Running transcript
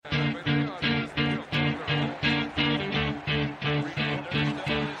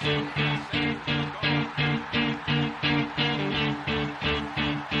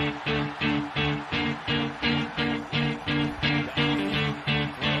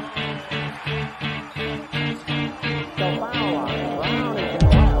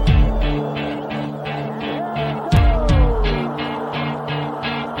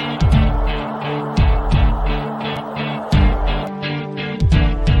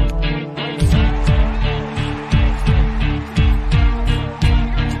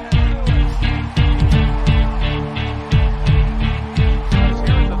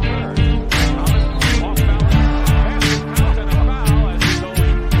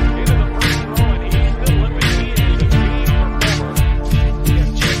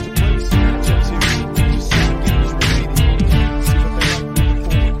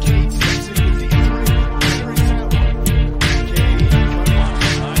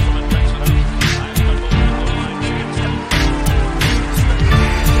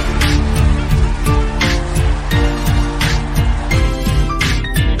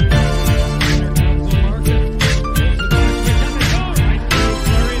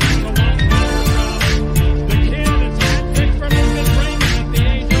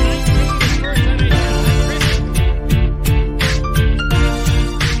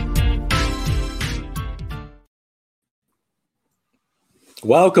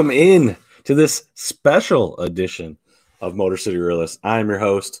Welcome in to this special edition of Motor City Realist. I'm your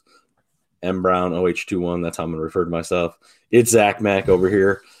host, M Brown OH21. That's how I'm going to refer to myself. It's Zach Mack over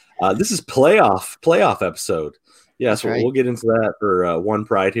here. This is playoff episode. Yes, Right. we'll get into that for One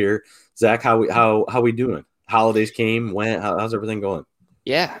Pride here. Zach, how we doing? Holidays came, went. How's everything going?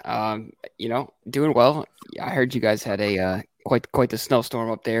 Yeah, doing well. I heard you guys had a quite the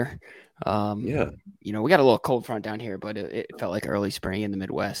snowstorm up there. Yeah. We got a little cold front down here, but it felt like early spring in the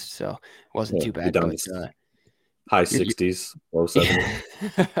Midwest, so it wasn't too bad. Down But to high 60s, low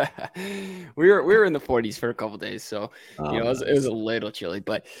 70s. we were in the 40s for a couple days, so it was a little chilly.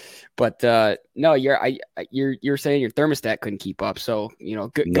 But no, you're saying your thermostat couldn't keep up, so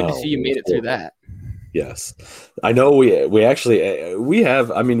good to see you made it through that. Yes, I know. We actually we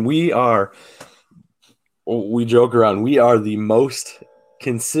have. I mean, we joke around. We are the most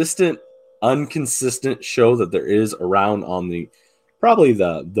consistent, unconsistent show that there is around on probably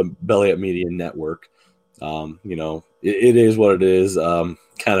the Belly Up Media Network. It is what it is.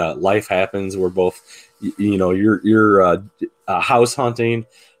 Kind of life happens. We're both, you're house hunting.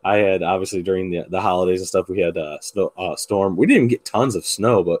 I had obviously during the holidays and stuff, we had a storm. We didn't get tons of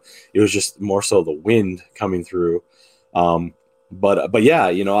snow, but it was just more so the wind coming through. But yeah,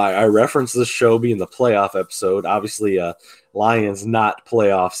 I referenced this show being the playoff episode. Obviously, Lions not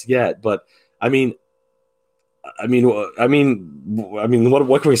playoffs yet, but I mean, what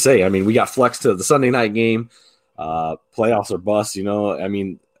can we say? I mean, we got flexed to the Sunday night game. Playoffs are bust.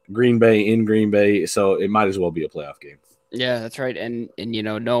 Green Bay in Green Bay, so it might as well be a playoff game. Yeah, that's right. And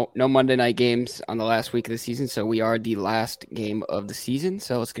no Monday night games on the last week of the season. So we are the last game of the season.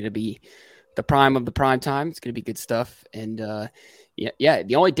 So it's going to be the prime of the prime time. It's going to be good stuff. And the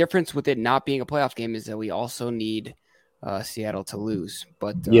only difference with it not being a playoff game is that we also need Seattle to lose.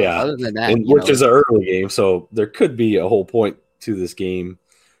 But other than that, which is an early game. So there could be a whole point to this game.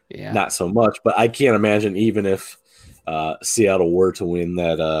 Yeah. Not so much, but I can't imagine even if Seattle were to win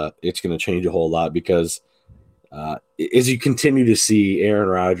that it's going to change a whole lot because as you continue to see, Aaron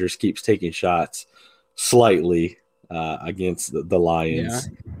Rodgers keeps taking shots slightly against the Lions.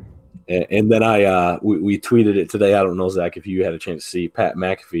 Yeah. And then we tweeted it today. I don't know, Zach, if you had a chance to see Pat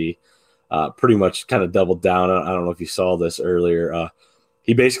McAfee pretty much kind of doubled down. I don't know if you saw this earlier.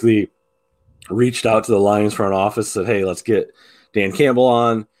 He basically reached out to the Lions front office, said, hey, let's get Dan Campbell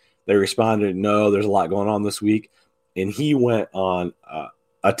on. They responded, no, there's a lot going on this week. And he went on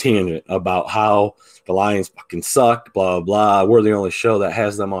a tangent about how the Lions fucking suck, blah, blah. We're the only show that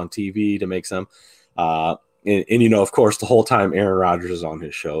has them on TV to make them. And of course, the whole time Aaron Rodgers is on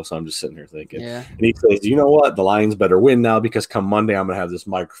his show. So I'm just sitting here thinking. Yeah. And he says, you know what? The Lions better win now because come Monday, I'm going to have this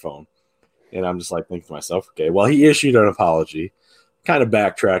microphone. And I'm just like thinking to myself, okay, well, he issued an apology, kind of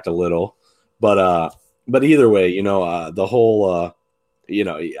backtracked a little. But either way, the whole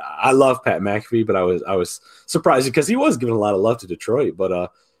I love Pat McAfee, but I was surprised because he was giving a lot of love to Detroit. But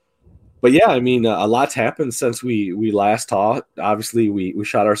yeah, I mean, a lot's happened since we last talked. Obviously, we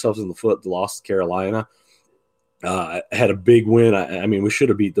shot ourselves in the foot, lost to Carolina. Had a big win. I mean, we should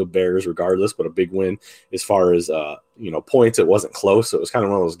have beat the Bears regardless, but a big win as far as points. It wasn't close. So it was kind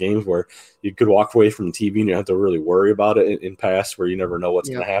of one of those games where you could walk away from the TV and you don't have to really worry about it in past where you never know what's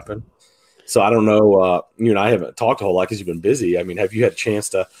going to happen. So I don't know. I haven't talked a whole lot because you've been busy. I mean, have you had a chance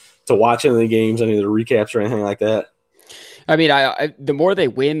to watch any of the games, any of the recaps or anything like that? I mean, I the more they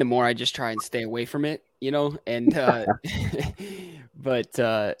win, the more I just try and stay away from it, and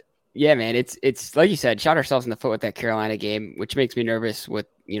but yeah, man, it's like you said, shot ourselves in the foot with that Carolina game, which makes me nervous with,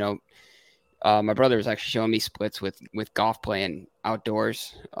 my brother was actually showing me splits with golf playing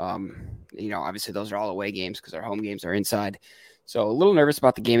outdoors. Obviously those are all away games because our home games are inside. So a little nervous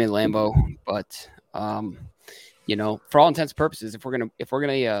about the game in Lambeau, but for all intents and purposes, if we're gonna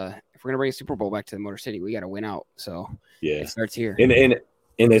bring a Super Bowl back to the Motor City, we got to win out. So yeah, it starts here.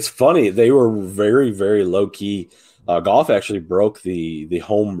 And it's funny, they were very, very low key. Golf actually broke the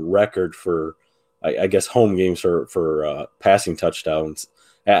home record for I guess home games for passing touchdowns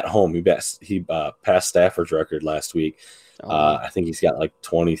at home. He passed Stafford's record last week. I think he's got like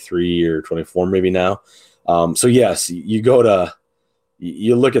 23 or 24 maybe now. So yes, you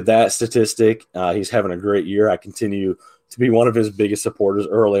look at that statistic. He's having a great year. I continue to be one of his biggest supporters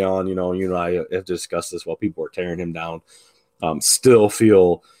early on. You and I have discussed this while people are tearing him down. Still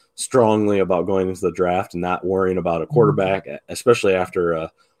feel strongly about going into the draft and not worrying about a quarterback, especially after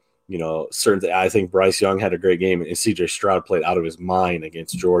certain. I think Bryce Young had a great game and C.J. Stroud played out of his mind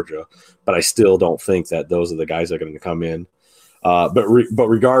against Georgia, but I still don't think that those are the guys that are going to come in. But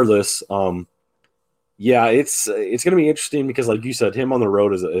regardless, yeah, it's going to be interesting because, like you said, him on the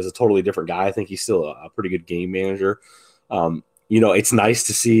road is a totally different guy. I think he's still a pretty good game manager. it's nice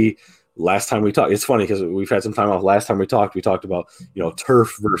to see. Last time we talked, it's funny because we've had some time off. Last time we talked about,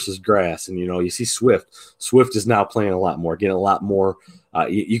 turf versus grass. And, you see Swift. Swift is now playing a lot more, getting a lot more.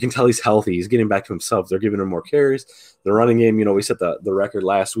 You can tell he's healthy. He's getting back to himself. They're giving him more carries. The running game, we set the record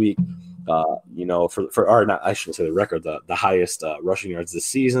last week, or not, I shouldn't say the record, the highest rushing yards this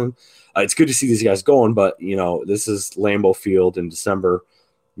season. It's good to see these guys going, but, this is Lambeau Field in December.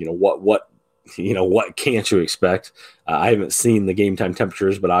 What can't you expect? I haven't seen the game time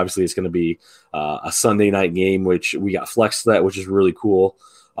temperatures, but obviously it's going to be a Sunday night game, which we got flexed to that, which is really cool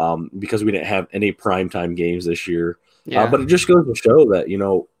because we didn't have any primetime games this year. Yeah. But it just goes to show that,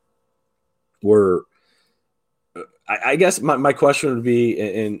 I guess my question would be,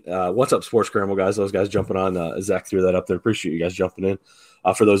 and what's up, Sports Scramble guys? Those guys jumping on. Zach threw that up there. Appreciate you guys jumping in.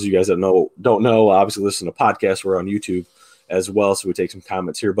 For those of you guys that don't know, obviously listen to podcasts. We're on YouTube as well, so we take some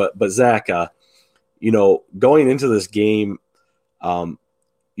comments here. But Zach, going into this game,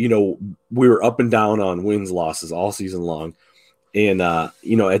 we were up and down on wins, losses all season long, and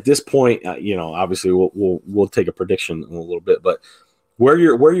at this point, obviously we'll take a prediction in a little bit, but where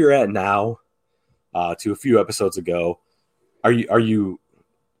you're at now, to a few episodes ago, are you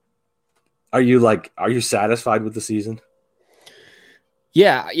satisfied with the season?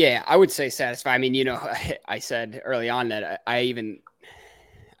 Yeah, I would say satisfied. I mean, I said early on that I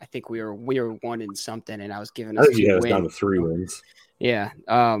think we were 1 and something, and I was giving us 2 wins. Down to 3 wins. Yeah.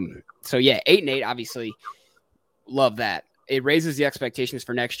 So yeah, 8-8. Obviously, love that. It raises the expectations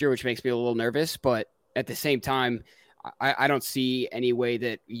for next year, which makes me a little nervous. But at the same time, I don't see any way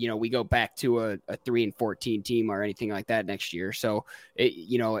that we go back to a 3-14 team or anything like that next year. So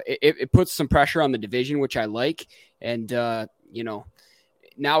it puts some pressure on the division, which I like, and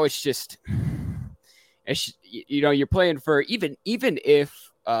now it's just you're playing for even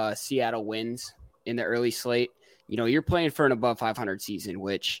if Seattle wins in the early slate, you're playing for an above 500 season,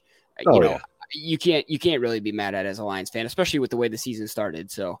 which you can't really be mad at as a Lions fan, especially with the way the season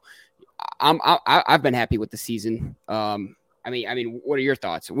started. So I've been happy with the season. I mean, what are your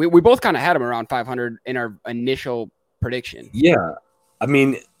thoughts? We both kind of had them around 500 in our initial prediction. Yeah, I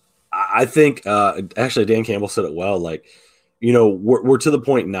mean, I think actually Dan Campbell said it well. Like, we're to the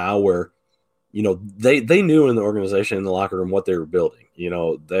point now where they knew in the organization, in the locker room, what they were building.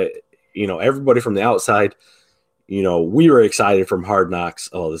 Everybody from the outside, we were excited from Hard Knocks.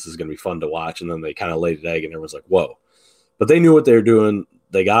 Oh, this is going to be fun to watch. And then they kind of laid an egg and everyone's like, whoa. But they knew what they were doing.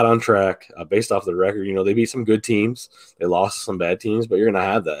 They got on track based off the record. They beat some good teams. They lost some bad teams, but you're going to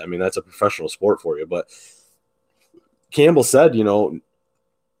have that. I mean, that's a professional sport for you. But Campbell said, no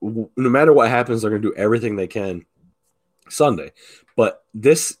matter what happens, they're going to do everything they can Sunday. But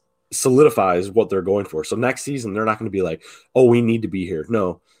this solidifies what they're going for. So next season, they're not going to be like, oh, we need to be here.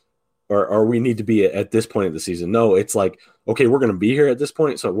 No. Or we need to be at this point of the season. No, it's like, okay, we're going to be here at this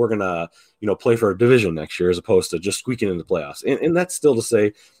point, so we're going to, play for a division next year as opposed to just squeaking into the playoffs. And that's still to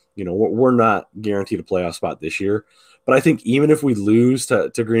say, we're not guaranteed a playoff spot this year. But I think even if we lose to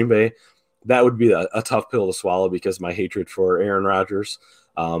Green Bay, that would be a tough pill to swallow because my hatred for Aaron Rodgers.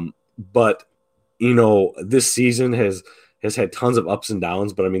 But, this season has had tons of ups and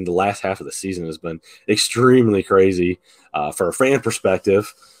downs. But, I mean, the last half of the season has been extremely crazy for a fan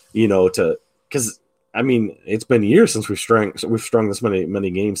perspective. Because I mean, it's been years since we've strung this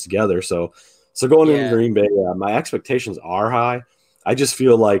many games together. So going into Green Bay, my expectations are high. I just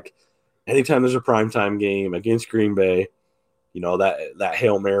feel like anytime there's a primetime game against Green Bay, that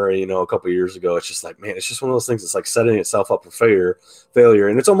Hail Mary, a couple of years ago, it's just like, man, it's just one of those things. It's like setting itself up for failure.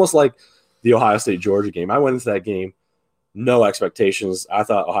 And it's almost like the Ohio State-Georgia game. I went into that game, no expectations. I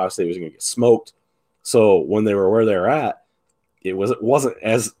thought Ohio State was going to get smoked. So when they were where they were at, it wasn't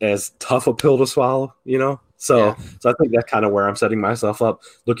as tough a pill to swallow, So I think that's kind of where I'm setting myself up.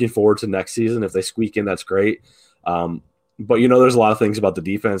 Looking forward to next season. If they squeak in, that's great. But there's a lot of things about the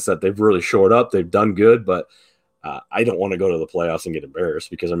defense that they've really shored up. They've done good, but I don't want to go to the playoffs and get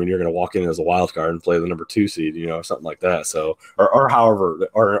embarrassed because you're going to walk in as a wild card and play the number 2 seed, or something like that. So or however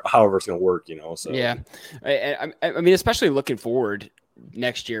it's going to work, So yeah, I mean, especially looking forward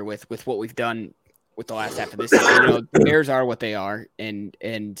next year with what we've done with the last half of this season. The Bears are what they are, and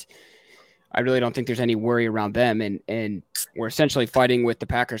I really don't think there's any worry around them. And we're essentially fighting with the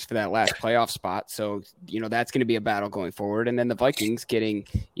Packers for that last playoff spot. So, that's going to be a battle going forward. And then the Vikings getting,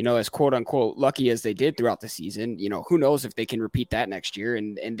 as quote unquote lucky as they did throughout the season, who knows if they can repeat that next year,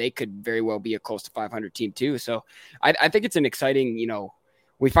 and they could very well be a close to 500 team too. So I think it's an exciting,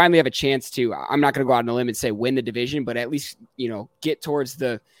 we finally have a chance to, I'm not going to go out on a limb and say win the division, but at least, get towards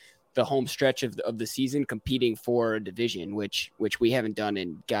the home stretch of the season competing for a division, which we haven't done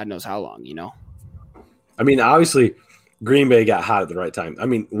in God knows how long, I mean, obviously, Green Bay got hot at the right time. I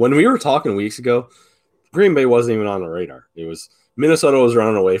mean, when we were talking weeks ago, Green Bay wasn't even on the radar. It was Minnesota was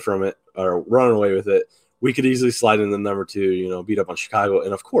running away from it or running away with it. We could easily slide in the number 2, beat up on Chicago.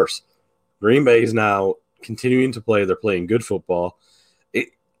 And of course, Green Bay is now continuing to play. They're playing good football.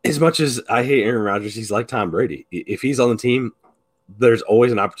 As much as I hate Aaron Rodgers, he's like Tom Brady. If he's on the team, there's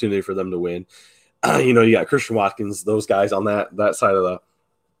always an opportunity for them to win. You got Christian Watkins, those guys on that side of the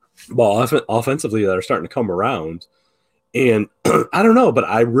ball offensively that are starting to come around. And I don't know, but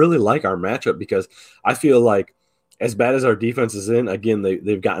I really like our matchup because I feel like as bad as our defense is in, again,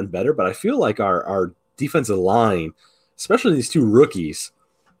 they've gotten better, but I feel like our defensive line, especially these 2 rookies,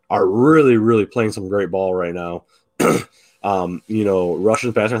 are really, really playing some great ball right now.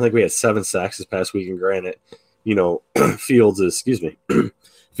 Rushing passer, I think we had 7 sacks this past week, and granted, Fields is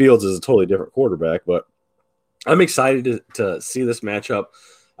a totally different quarterback, but I'm excited to see this matchup.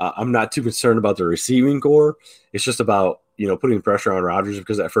 I'm not too concerned about the receiving core. It's just about, putting pressure on Rodgers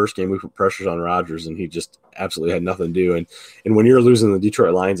because that first game we put pressures on Rodgers and he just absolutely had nothing to do. And when you're losing the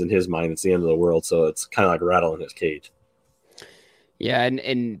Detroit Lions in his mind, it's the end of the world. So it's kind of like rattling his cage. Yeah.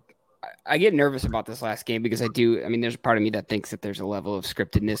 And I get nervous about this last game because there's a part of me that thinks that there's a level of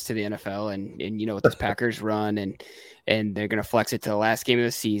scriptedness to the NFL and what this Packers run and they're going to flex it to the last game of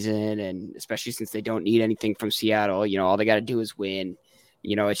the season. And especially since they don't need anything from Seattle, all they got to do is win.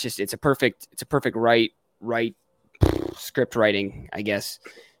 It's a perfect right script writing, I guess,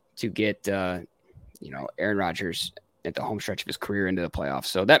 to get, Aaron Rodgers at the home stretch of his career into the playoffs.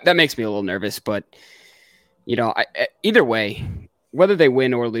 So that makes me a little nervous, but either way, whether they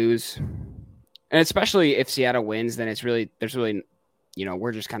win or lose, and especially if Seattle wins, then there's really,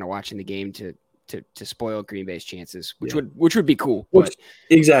 we're just kind of watching the game to spoil Green Bay's chances, which would be cool. But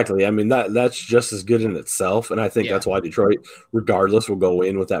exactly. I mean, that's just as good in itself. And I think that's why Detroit, regardless, will go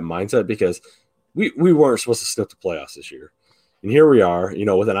in with that mindset because we weren't supposed to sniff the playoffs this year. And here we are,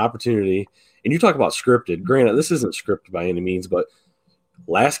 with an opportunity. And you talk about scripted. Granted, this isn't scripted by any means, but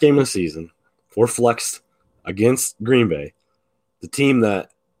last game of the season, we're flexed against Green Bay, the team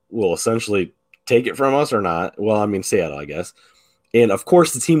that will essentially take it from us or not. Well, I mean, Seattle, I guess. And, of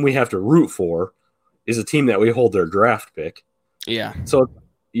course, the team we have to root for is a team that we hold their draft pick. Yeah. So,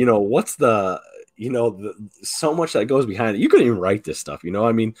 what's so much that goes behind it. You couldn't even write this stuff,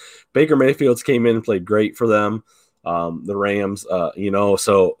 Baker Mayfield's came in and played great for them. The Rams, so,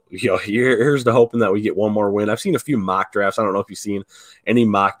 here's the hoping that we get one more win. I've seen a few mock drafts. I don't know if you've seen any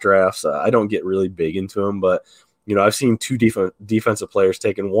mock drafts. I don't get really big into them, but, I've seen 2 defensive players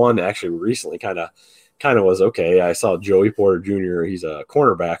taken. One actually recently kind of was okay. I saw Joey Porter Jr. He's a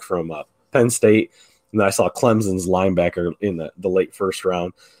cornerback from Penn State. And then I saw Clemson's linebacker in the late first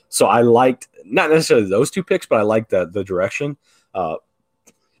round. So I liked not necessarily those 2 picks, but I liked the direction.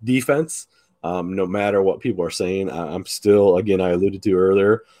 Defense, no matter what people are saying, I'm still, again, I alluded to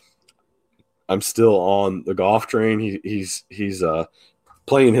earlier, I'm still on the Goff train. He's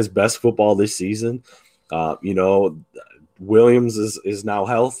playing his best football this season. Williams is now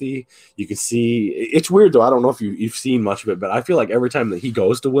healthy. You can see it's weird though. I don't know if you've seen much of it, but I feel like every time that he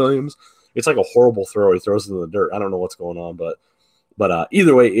goes to Williams, it's like a horrible throw. He throws it in the dirt. I don't know what's going on, but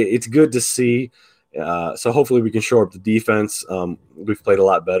either way, it's good to see. So hopefully we can shore up the defense. We've played a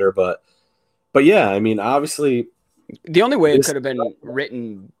lot better, but yeah, I mean, obviously, the only way it could have been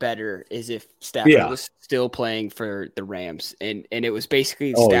written better is if Stafford was still playing for the Rams, and it was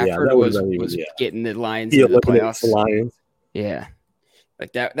basically Stafford was getting the Lions into the playoffs. The Lions. Yeah,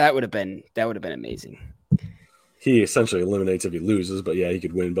 like that would have been amazing. He essentially eliminates if he loses, but yeah, he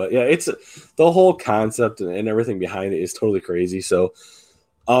could win. But yeah, it's the whole concept and everything behind it is totally crazy. So,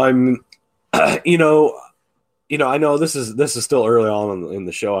 I know this is still early on in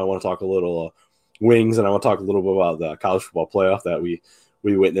the show. I want to talk a little wings, and I want to talk a little bit about the college football playoff that we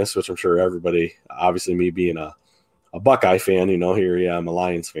witnessed, which I'm sure everybody, obviously me being a Buckeye fan, here I'm a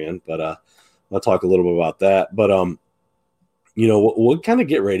Lions fan, but I'll talk a little bit about that. But we'll kind of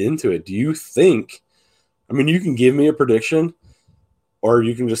get right into it. Do you think? I mean, you can give me a prediction, or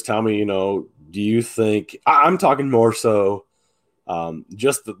you can just tell me, do you think – I'm talking more so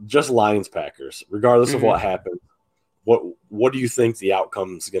just Lions Packers, regardless of what happens. What do you think the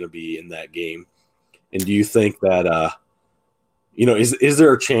outcome is going to be in that game? And do you think that, is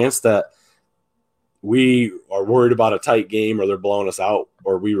there a chance that we are worried about a tight game or they're blowing us out,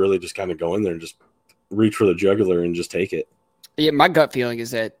 or we really just kind of go in there and just reach for the jugular and just take it? Yeah, my gut feeling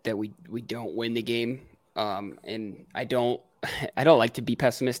is that we don't win the game. And I don't like to be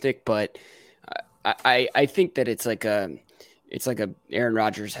pessimistic, but I think that it's like a Aaron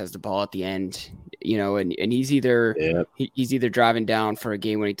Rodgers has the ball at the end, and he's either driving down for a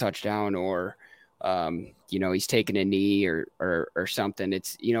game-winning touchdown or you know, he's taking a knee or something.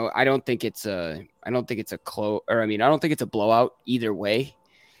 It's, you know, I don't think it's a blowout either way,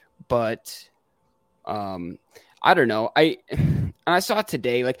 but I don't know. I saw it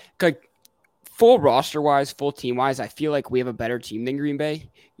today, like full roster wise, full team wise, I feel like we have a better team than Green Bay.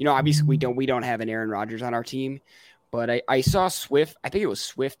 You know, obviously we don't have an Aaron Rodgers on our team, but I saw Swift. I think it was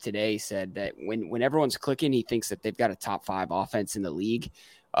Swift today said that when everyone's clicking, he thinks that they've got a top 5 offense in the league.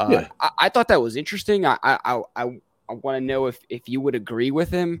 I thought that was interesting. I want to know if you would agree with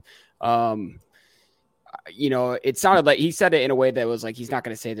him. You know, it sounded like he said it in a way that was like he's not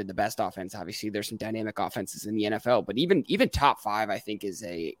going to say they're the best offense. Obviously, there's some dynamic offenses in the NFL, but even top 5, I think is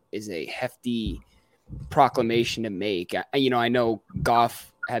a hefty proclamation to make. You know, I know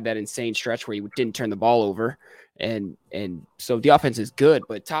Goff had that insane stretch where he didn't turn the ball over, and so the offense is good.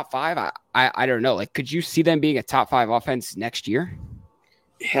 But top 5, I don't know. Like, could you see them being a top 5 offense next year?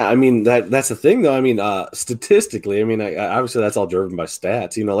 Yeah, I mean that's the thing though. I mean, statistically, I mean, obviously that's all driven by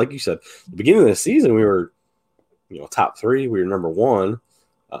stats. You know, like you said, the beginning of the season we were, you know, top 3. We were number 1.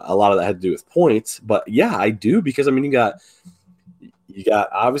 A lot of that had to do with points, but yeah, I do because I mean, you got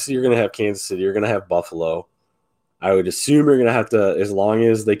obviously you're going to have Kansas City, you're going to have Buffalo. I would assume you're going to have to, as long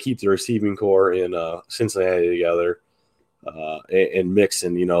as they keep the receiving core in Cincinnati together and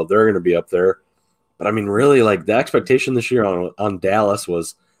Mixon, you know, they're going to be up there. But I mean, really, like the expectation this year on Dallas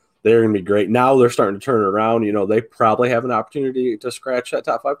was they're going to be great. Now they're starting to turn it around. You know, they probably have an opportunity to scratch that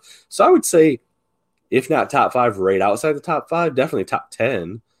top 5. So I would say, if not top 5, right outside the top 5, definitely top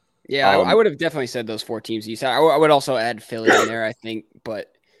 10. Yeah, I would have definitely said those 4 teams you said. I would also add Philly in there, I think.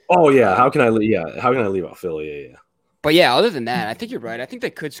 But how can I leave out Philly? Yeah. But yeah, other than that, I think you're right. I think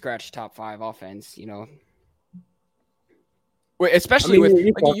they could scratch top 5 offense. You know. Especially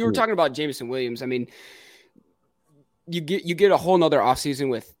you were talking about Jameson Williams. I mean, you get a whole nother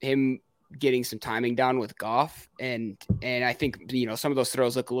offseason with him getting some timing down with Goff, and I think, you know, some of those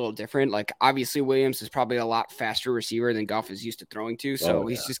throws look a little different. Like, obviously Williams is probably a lot faster receiver than Goff is used to throwing to, so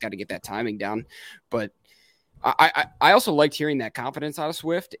he's just got to get that timing down. But I also liked hearing that confidence out of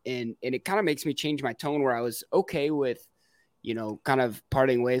Swift, and it kind of makes me change my tone where I was okay with, you know, kind of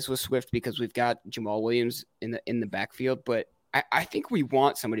parting ways with Swift because we've got Jamal Williams in the backfield, but I think we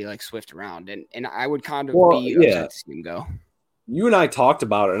want somebody like Swift around, and I would kind of be upset to see him go. You and I talked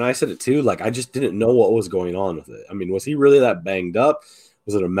about it, and I said it too. Like, I just didn't know what was going on with it. I mean, was he really that banged up?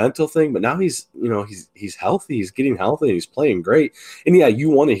 Was it a mental thing? But now he's healthy. He's getting healthy. He's playing great. And yeah, you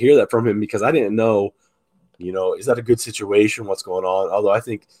want to hear that from him because I didn't know, you know, is that a good situation? What's going on? Although I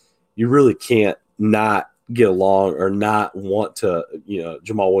think you really can't not get along or not want to, you know,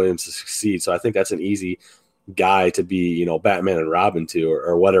 Jamal Williams to succeed. So I think that's an easy guy to be, you know, Batman and Robin to,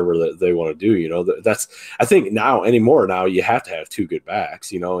 or whatever that they want to do. You know, that's, I think now you have to have 2 good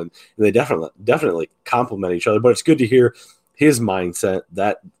backs, you know, and they definitely complement each other. But it's good to hear his mindset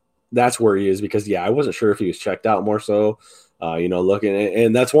that's where he is, because I wasn't sure if he was checked out more so, you know, looking,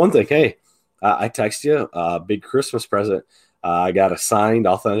 and that's one thing. Hey, I text you a big Christmas present. I got a signed,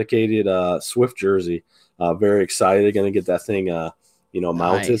 authenticated Swift jersey. Very excited. Going to get that thing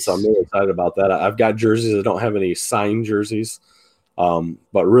mounted. Nice. So I'm really excited about that. I've got jerseys. I don't have any signed jerseys,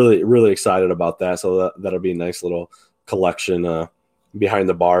 but really, really excited about that. So that'll be a nice little collection behind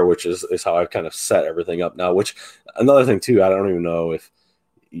the bar, which is how I've kind of set everything up now. Which, another thing too, I don't even know if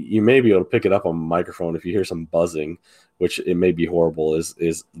you may be able to pick it up on microphone if you hear some buzzing, which it may be horrible. Is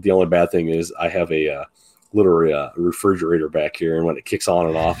the only bad thing is I have literally a refrigerator back here, and when it kicks on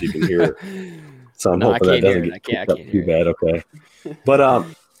and off, you can hear. So I'm hoping that doesn't get picked up too bad. Okay. But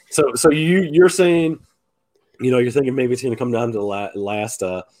so you're saying, you know, you're thinking maybe it's going to come down to the last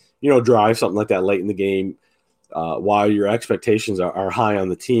drive, something like that late in the game. While your expectations are high on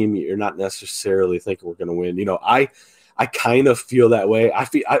the team, you're not necessarily thinking we're going to win. You know, I kind of feel that way.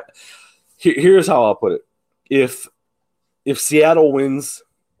 Here's how I'll put it: if Seattle wins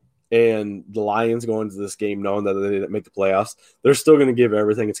and the Lions go into this game knowing that they didn't make the playoffs, they're still going to give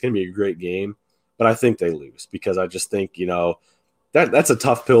everything. It's going to be a great game, but I think they lose because I just think, you know, that's a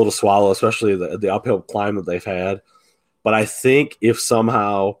tough pill to swallow, especially the uphill climb that they've had. But I think if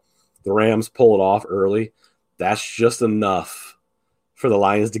somehow the Rams pull it off early, that's just enough for the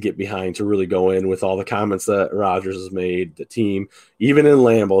Lions to get behind, to really go in with all the comments that Rodgers has made, the team, even in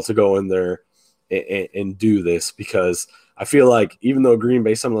Lambeau, to go in there and do this, because I feel like even though Green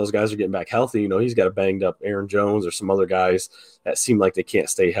Bay, some of those guys are getting back healthy, you know, he's got a banged up Aaron Jones or some other guys that seem like they can't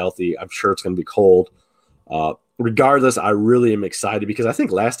stay healthy. I'm sure it's going to be cold. Regardless, I really am excited because I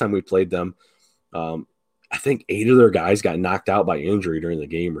think last time we played them, I think 8 of their guys got knocked out by injury during the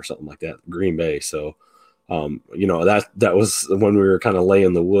game or something like that, Green Bay. So, you know, that was when we were kind of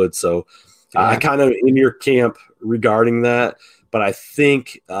laying the wood. So I kind of in your camp regarding that, but I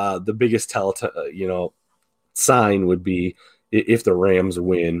think the biggest sign would be if the Rams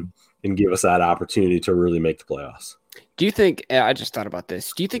win and give us that opportunity to really make the playoffs. Do you think, I just thought about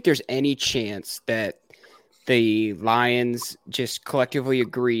this, do you think there's any chance that the Lions just collectively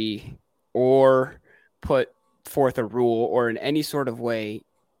agree or put forth a rule or in any sort of way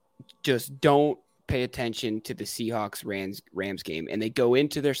just don't pay attention to the Seahawks Rams game, and they go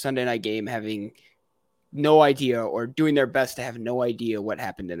into their Sunday night game having no idea or doing their best to have no idea what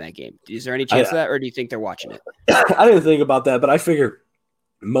happened in that game? Is there any chance of that, or do you think they're watching it? I didn't think about that, but I figure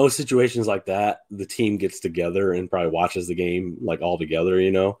most situations like that, the team gets together and probably watches the game like all together,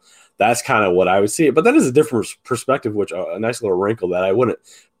 you know. That's kind of what I would see. But that is a different perspective, which a nice little wrinkle that I wouldn't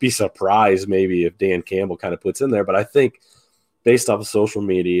be surprised maybe if Dan Campbell kind of puts in there. But I think based off of social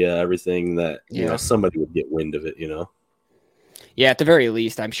media, everything that, you know, somebody would get wind of it, you know? Yeah, at the very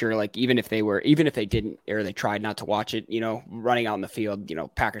least, I'm sure, like, even if they didn't, or they tried not to watch it, you know, running out in the field, you know,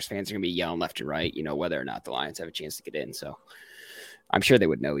 Packers fans are going to be yelling left and right, you know, whether or not the Lions have a chance to get in. So I'm sure they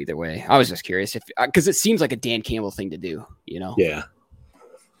would know either way. I was just curious because it seems like a Dan Campbell thing to do, you know? Yeah.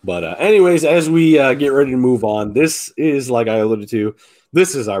 But anyways, as we get ready to move on, this is, like I alluded to,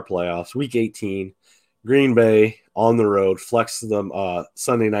 this is our playoffs, Week 18. Green Bay on the road, flex them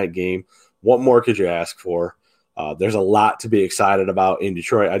Sunday night game. What more could you ask for? There's a lot to be excited about in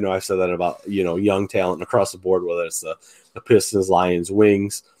Detroit. I know I've said that about, you know, young talent across the board, whether it's the Pistons, Lions,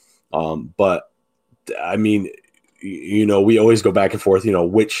 Wings. But I mean, you know, we always go back and forth, you know,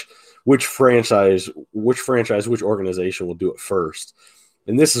 which franchise, which organization will do it first.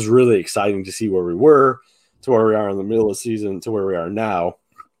 And this is really exciting to see where we were to where we are in the middle of the season to where we are now,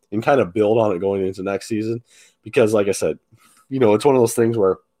 and kind of build on it going into next season. Because like I said, you know, it's one of those things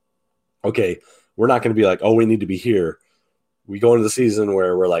where, okay, we're not going to be like, oh, we need to be here. We go into the season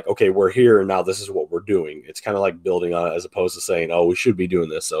where we're like, okay, we're here, and now this is what we're doing. It's kind of like building on it as opposed to saying, oh, we should be doing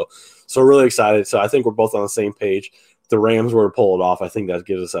this. So really excited. So I think we're both on the same page. If the Rams were to pull it off, I think that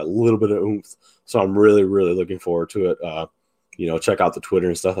gives us that little bit of oomph. So I'm really, really looking forward to it. You know, check out the Twitter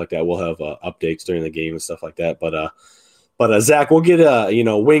and stuff like that. We'll have updates during the game and stuff like that. But Zach, we'll get you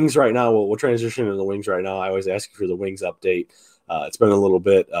know, Wings right now. We'll transition to the Wings right now. I always ask you for the Wings update. It's been a little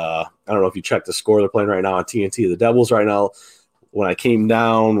bit. I don't know if you checked the score. They're playing right now on TNT. The Devils right now. When I came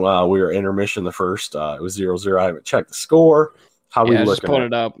down, we were intermission the first. It was 0-0. I haven't checked the score. How we looking? Just pulling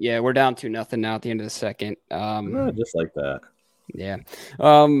it up. Yeah, we're down 2-0 now at the end of the second. Just like that. Yeah.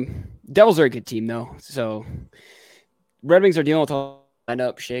 Devils are a good team though. So Red Wings are dealing with a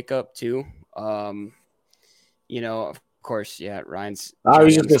lineup shakeup too. You know, of course, yeah. Ryan's. I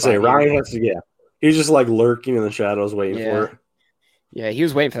was just gonna say Ryan has to. Yeah, he's just like lurking in the shadows, waiting for it. Yeah, he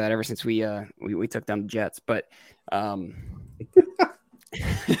was waiting for that ever since we took down the Jets. But no,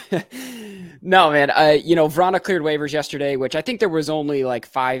 man. You know, Vrana cleared waivers yesterday, which I think there was only like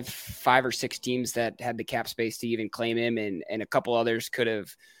five or six teams that had the cap space to even claim him, and a couple others could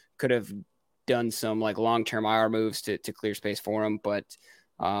have done some like long-term IR moves to clear space for him. But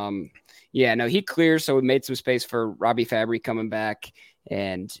yeah, no, he clears. So we made some space for Robbie Fabry coming back,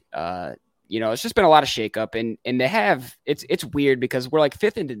 and you know, it's just been a lot of shakeup, and they have it's weird because we're like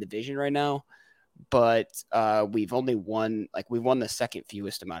fifth in the division right now, but we've won the second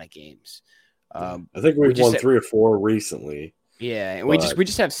fewest amount of games. I think we've won 3 or 4 recently. Yeah, and we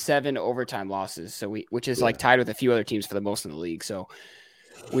just have 7 overtime losses, so which is like tied with a few other teams for the most in the league. So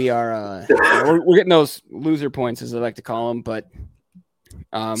we are we're getting those loser points, as they like to call them. But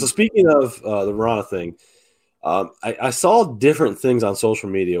so speaking of the Vrana thing. I saw different things on social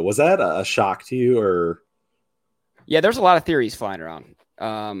media. Was that a shock to you, or? Yeah, there's a lot of theories flying around.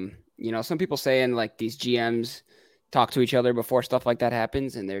 You know, some people saying like these GMs talk to each other before stuff like that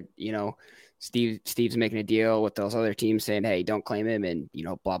happens, and they're, you know, Steve's making a deal with those other teams saying, hey, don't claim him, and, you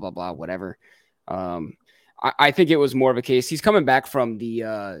know, blah blah blah, whatever. I think it was more of a case. He's coming back from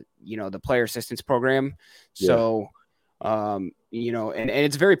the you know, the player assistance program, so. You know, and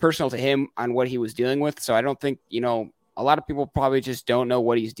it's very personal to him on what he was dealing with. So I don't think, you know, a lot of people probably just don't know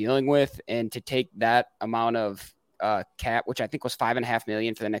what he's dealing with. And to take that amount of cap, which I think was $5.5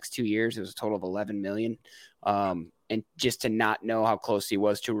 million for the next 2 years, it was a total of $11 million. And just to not know how close he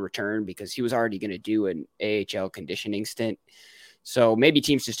was to a return because he was already going to do an AHL conditioning stint. So maybe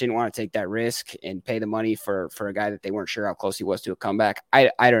teams just didn't want to take that risk and pay the money for a guy that they weren't sure how close he was to a comeback. I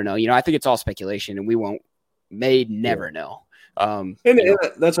don't know. You know, I think it's all speculation, and we may never know. And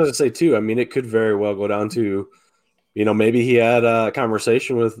that's what I say too. I mean, it could very well go down to, you know, maybe he had a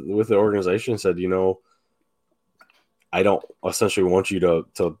conversation with the organization and said, you know, I don't essentially want you to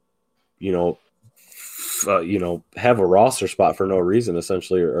you know, have a roster spot for no reason,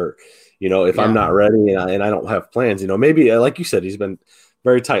 essentially, or If I'm not ready and I don't have plans, maybe like you said, he's been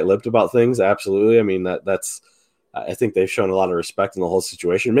very tight-lipped about things. Absolutely. I mean, that's I think they've shown a lot of respect in the whole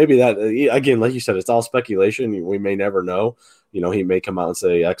situation. Maybe that, again, like you said, it's all speculation. We may never know. He may come out and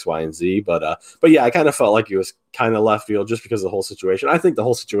say X, Y, and Z. But yeah, I kind of felt like it was kind of left field just because of the whole situation. I think the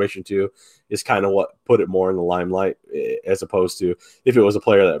whole situation, too, is kind of what put it more in the limelight, as opposed to if it was a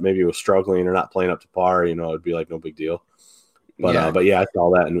player that maybe was struggling or not playing up to par, it'd be like no big deal. But yeah, I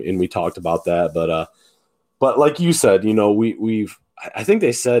saw that and we talked about that. But like you said, I think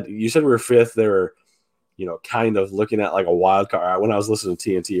you said we were fifth. They were, kind of looking at like a wild card. When I was listening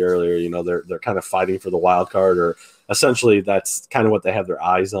to TNT earlier, they're kind of fighting for the wild card, or essentially that's kind of what they have their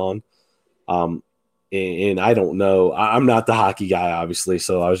eyes on. And I don't know. I'm not the hockey guy, obviously,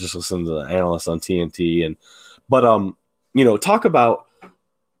 so I was just listening to the analysts on TNT. But talk about.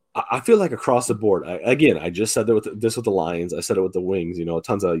 I feel like across the board. I just said that with the Lions. I said it with the Wings.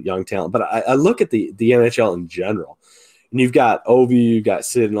 Tons of young talent. But I look at the NHL in general, and you've got Ovi, you've got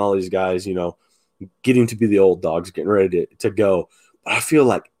Sid, and all these guys. Getting to be the old dogs, getting ready to go. But I feel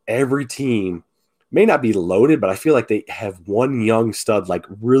like every team may not be loaded, but I feel like they have one young stud, like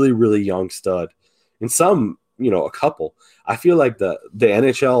really, really young stud. And some, a couple. I feel like the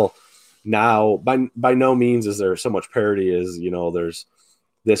NHL now, by no means is there so much parity as, there's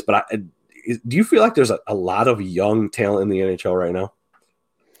this. But do you feel like there's a lot of young talent in the NHL right now?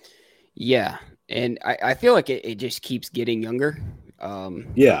 Yeah. And I feel like it just keeps getting younger.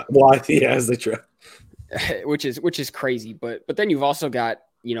 As they try. which is crazy. But then you've also got,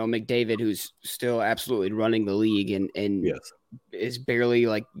 McDavid, who's still absolutely running the league and yes, is barely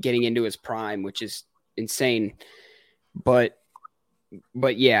like getting into his prime, which is insane. But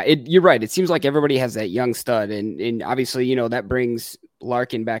yeah, you're right. It seems like everybody has that young stud, and obviously, that brings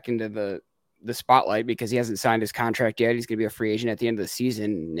Larkin back into the spotlight because he hasn't signed his contract yet. He's going to be a free agent at the end of the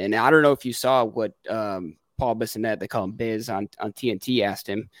season. And I don't know if you saw what Paul Bissonnette, they call him Biz on TNT, asked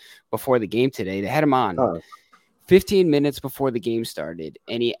him before the game today. They had him on 15 minutes before the game started,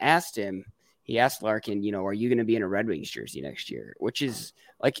 and he asked Larkin, are you going to be in a Red Wings jersey next year? Which is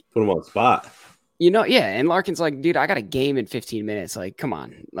like put him on the spot. Yeah. And Larkin's like, dude, I got a game in 15 minutes. Like, come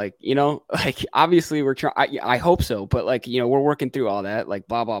on. Like, obviously we're trying, I hope so, but like, we're working through all that, like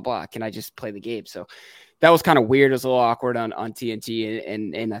blah, blah, blah. Can I just play the game? So that was kind of weird. It was a little awkward on TNT.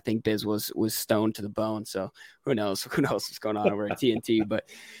 And I think Biz was stoned to the bone. So who knows what's going on over at TNT, but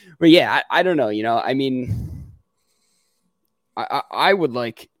yeah, I don't know. I mean, I would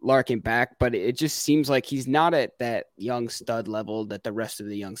like Larkin back, but it just seems like he's not at that young stud level that the rest of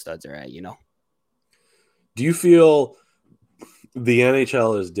the young studs are at, Do you feel the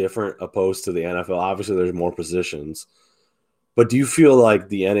NHL is different opposed to the NFL? Obviously, there's more positions. But do you feel like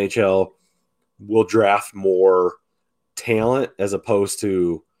the NHL will draft more talent as opposed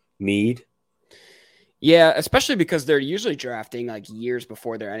to need? Yeah, especially because they're usually drafting like years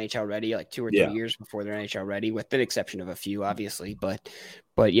before they're NHL ready, like 2 or 3 years before they're NHL ready, with the exception of a few, obviously. But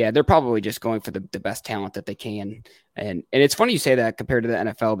yeah, they're probably just going for the best talent that they can. And it's funny you say that compared to the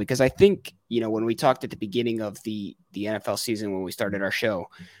NFL, because I think, when we talked at the beginning of the NFL season, when we started our show,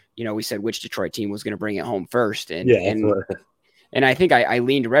 we said which Detroit team was going to bring it home first. And I think I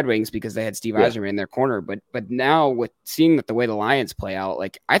leaned Red Wings because they had Steve Yzerman in their corner. But now with seeing that the way the Lions play out,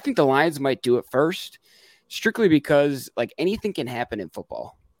 like I think the Lions might do it first, strictly because like anything can happen in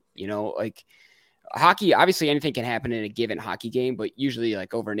football, like hockey, obviously anything can happen in a given hockey game, but usually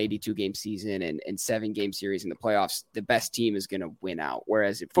like over an 82 game season and 7-game series in the playoffs, the best team is going to win out.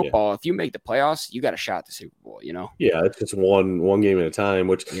 Whereas in football, if you make the playoffs, you got a shot at the Super Bowl, Yeah. It's just one game at a time,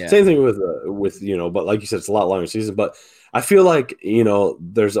 which same thing with, but like you said, it's a lot longer season, but I feel like,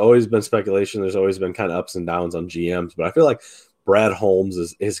 there's always been speculation. There's always been kind of ups and downs on GMs, but I feel like Brad Holmes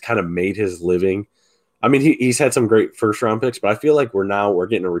has kind of made his living. I mean, he's had some great first round picks, but I feel like we're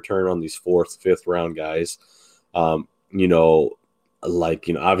getting a return on these 4th, 5th round guys. Obviously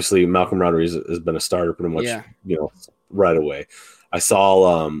Malcolm Rodriguez has been a starter pretty much, right away. I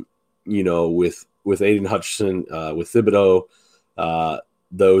saw, with Aiden Hutchinson, with Thibodeau,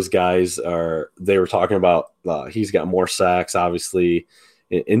 those guys they were talking about, he's got more sacks, obviously,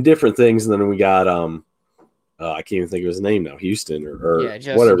 in different things. And then we got, I can't even think of his name now, Houston or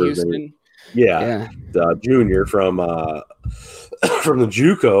whatever his name. The junior from the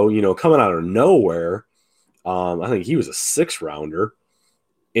JUCO, coming out of nowhere. I think he was a 6th rounder.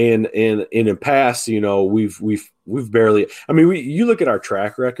 And in past, we've barely. I mean, you look at our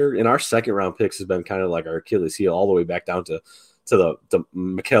track record, and our 2nd round picks has been kind of like our Achilles heel all the way back down to the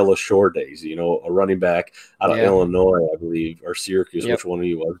Michaela Shore days. A running back out of Illinois, I believe, or Syracuse, which one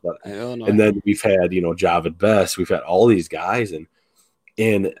he was. But and then we've had Javid Best, we've had all these guys, and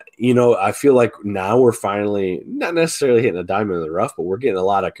And, I feel like now we're finally not necessarily hitting a diamond in the rough, but we're getting a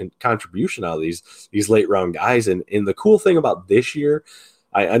lot of contribution out of these late round guys. And the cool thing about this year,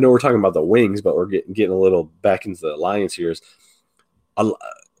 I know we're talking about the Wings, but we're getting a little back into the Lions here, is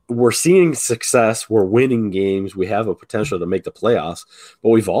we're seeing success. We're winning games. We have a potential to make the playoffs, but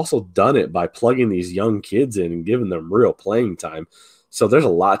we've also done it by plugging these young kids in and giving them real playing time. So there's a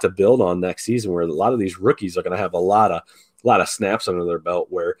lot to build on next season, where a lot of these rookies are going to have a lot of snaps under their belt,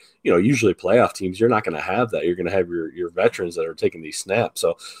 where, usually playoff teams, you're not going to have that. You're going to have your veterans that are taking these snaps.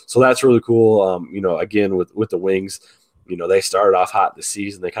 So that's really cool. Again, with the Wings, they started off hot this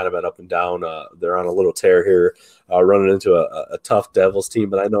season. They kind of been up and down. They're on a little tear here, running into a tough Devils team.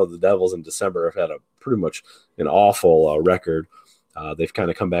 But I know the Devils in December have had a pretty much an awful record. They've kind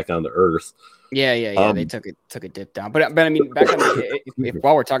of come back down to earth. Yeah. They took a dip down. But I mean, back on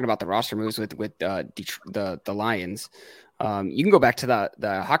while we're talking about the roster moves with the Lions, you can go back to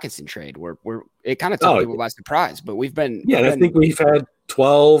the Hockenson trade where it kind of took people by surprise. But we've been I think we've had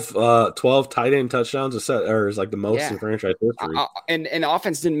 12 tight end touchdowns is like the most in franchise history. And the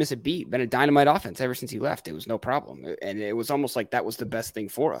offense didn't miss a beat. Been a dynamite offense ever since he left. It was no problem, and it was almost like that was the best thing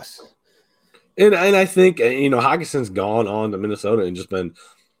for us. And I think Hockenson's gone on to Minnesota and just been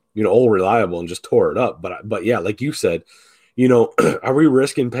old reliable and just tore it up. But yeah, like you said, are we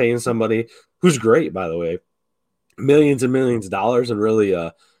risking paying somebody who's great, by the way, millions and millions of dollars and really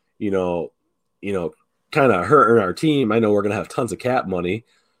kind of hurting our team? I know we're going to have tons of cap money,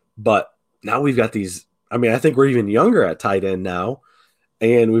 but now we've got these. I mean, I think we're even younger at tight end now,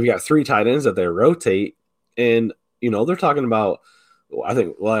 and we've got 3 tight ends that they rotate, and they're talking about, I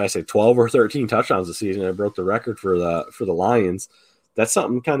think, I say 12 or 13 touchdowns this season. I broke the record for the Lions. That's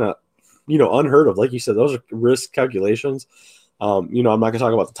something kind of unheard of. Like you said, those are risk calculations. I'm not going to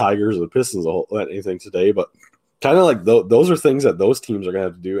talk about the Tigers or the Pistons or anything today, but kind of like those are things that those teams are going to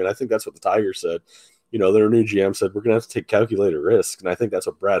have to do, and I think that's what the Tigers said. Their new GM said, we're going to have to take calculated risk. And I think that's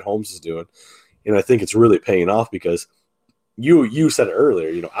what Brad Holmes is doing. And I think it's really paying off because you said it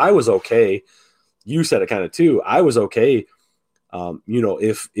earlier, I was okay. You said it kind of too. I was okay.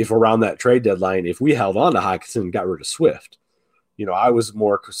 If around that trade deadline, if we held on to Hockenson and got rid of Swift, I was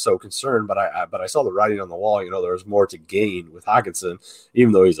more so concerned, but I saw the writing on the wall. There was more to gain with Hockenson,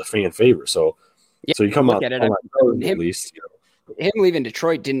 even though he's a fan favorite. So you come out at least, him leaving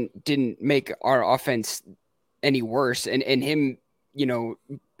Detroit didn't make our offense any worse, and him,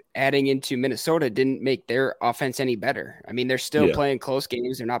 adding into Minnesota didn't make their offense any better. I mean, they're still playing close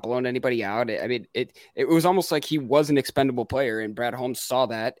games. They're not blowing anybody out. I mean, it was almost like he was an expendable player, and Brad Holmes saw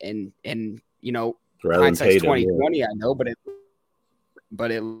that, and hindsight's 2020. I know, but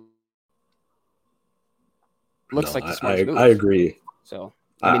it looks like the smart move. I agree. So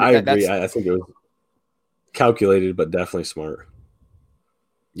I agree. I think it was calculated, but definitely smart.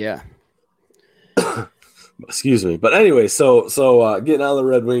 Yeah. Excuse me. But anyway, so getting out of the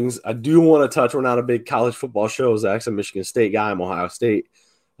Red Wings, I do want to touch. We're not a big college football show. Zach's a Michigan State guy. I'm Ohio State.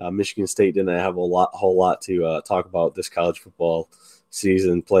 Michigan State didn't have a whole lot to talk about this college football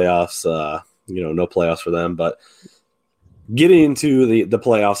season, playoffs. No playoffs for them. But getting into the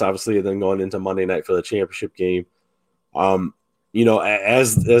playoffs, obviously, and then going into Monday night for the championship game.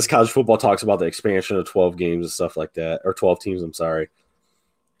 As college football talks about the expansion of 12 games and stuff like that, or 12 teams, I'm sorry.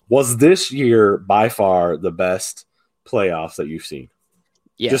 Was this year by far the best playoffs that you've seen?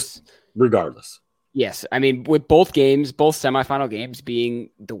 Yes. Just regardless. Yes. I mean, with both semifinal games being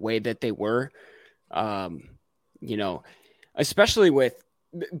the way that they were, especially with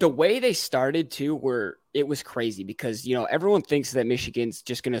the way they started too, where it was crazy because, everyone thinks that Michigan's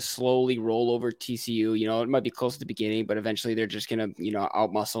just going to slowly roll over TCU. It might be close at the beginning, but eventually they're just going to,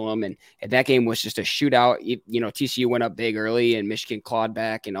 outmuscle them. And that game was just a shootout. TCU went up big early and Michigan clawed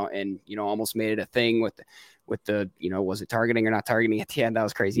back and almost made it a thing with the, was it targeting or not targeting at the end? That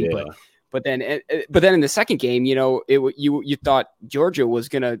was crazy. Yeah. But then in the second game, you thought Georgia was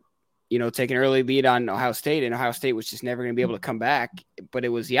going to, take an early lead on Ohio State, and Ohio State was just never going to be able to come back. But it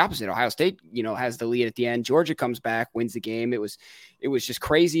was the opposite. Ohio State, has the lead at the end. Georgia comes back, wins the game. It was just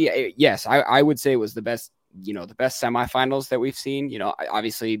crazy. Yes, I would say it was the best, the best semifinals that we've seen.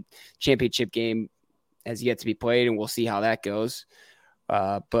 Obviously, championship game has yet to be played, and we'll see how that goes.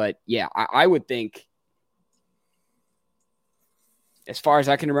 But yeah, I would think, as far as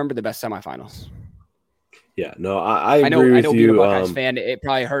I can remember, the best semifinals. Yeah, no, I agree with you. Being a Buckeyes fan, it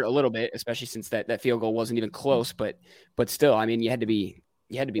probably hurt a little bit, especially since that field goal wasn't even close. But still, I mean, you had to be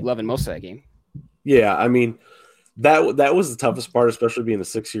loving most of that game. Yeah, I mean, that was the toughest part, especially being a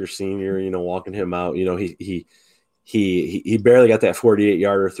 6-year senior. Walking him out. He barely got that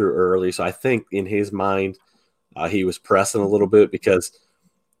 48-yarder through early. So I think in his mind, He was pressing a little bit because,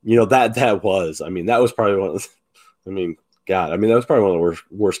 that was probably one of that was probably one of the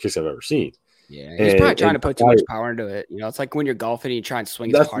worst kicks I've ever seen. Yeah, he's probably trying to put too much power into it. It's like when you're golfing and you try and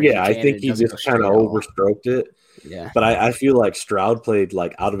swing as hard as you can. I think he just kind of overstroked it. Yeah. But I feel like Stroud played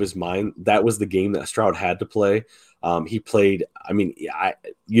like out of his mind. That was the game that Stroud had to play. He played.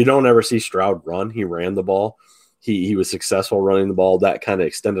 You don't ever see Stroud run. He ran the ball. He was successful running the ball. That kind of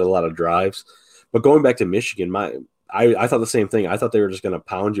extended a lot of drives. But going back to Michigan, I thought the same thing. I thought they were just going to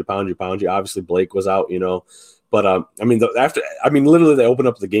pound you. Obviously, Blake was out, But literally, they opened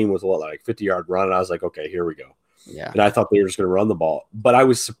up the game with 50-yard run, and I was like, okay, here we go. Yeah. And I thought they were just going to run the ball, but I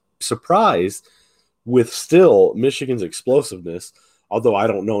was surprised with still Michigan's explosiveness. Although I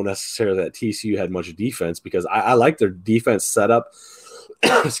don't know necessarily that TCU had much defense because I like their defense setup.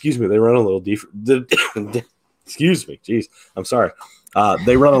 Excuse me, they run a little excuse me, geez, I'm sorry.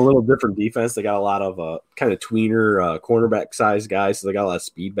 They run a little different defense. They got a lot of kind of tweener cornerback size guys, so they got a lot of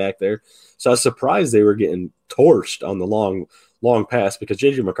speed back there. So I was surprised they were getting torched on the long pass because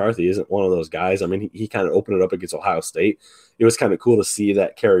J.J. McCarthy isn't one of those guys. I mean, he kind of opened it up against Ohio State. It was kind of cool to see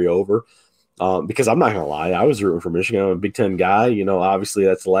that carry over because I'm not going to lie. I was rooting for Michigan. I'm a Big Ten guy. Obviously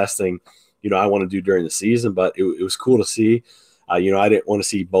that's the last thing, I want to do during the season, but it was cool to see. I didn't want to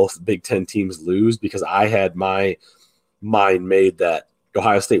see both Big Ten teams lose because I had my mind made that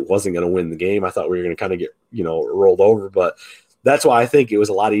Ohio State wasn't going to win the game. I thought we were going to kind of get, rolled over, but that's why I think it was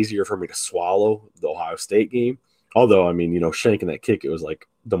a lot easier for me to swallow the Ohio State game. Although, shanking that kick, it was like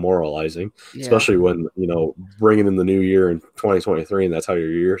demoralizing, especially when, bringing in the new year in 2023 and that's how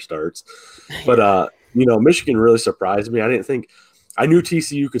your year starts. But, Michigan really surprised me. I knew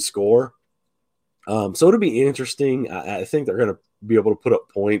TCU could score. So it'll be interesting. I think they're going to be able to put up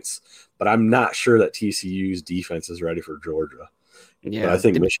points, but I'm not sure that TCU's defense is ready for Georgia. Yeah, but I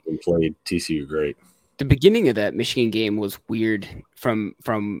think Michigan played TCU great. The beginning of that Michigan game was weird from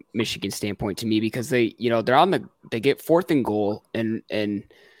Michigan's standpoint to me because they get 4th and goal and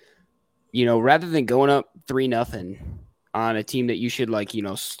rather than going up 3-0 on a team that you should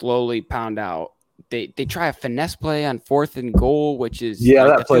slowly pound out, they try a finesse play on 4th and goal, which is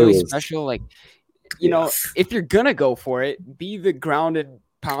that play really was special. If you're gonna go for it, be the grounded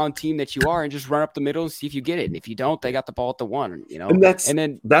pound team that you are and just run up the middle and see if you get it. And if you don't, they got the ball at the 1, And that's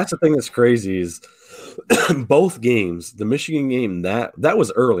the thing that's crazy is both games, the Michigan game, that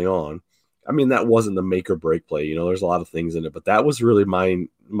was early on. I mean, that wasn't the make or break play. There's a lot of things in it, but that was really mind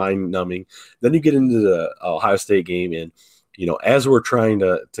numbing. Then you get into the Ohio State game and, as we're trying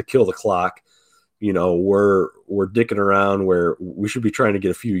to kill the clock, we're dicking around where we should be trying to get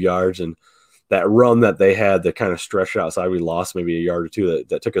a few yards, and that run that they had that kind of stretched outside, we lost maybe a yard or two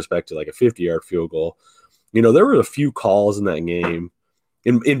that took us back to like a 50-yard field goal. There were a few calls in that game,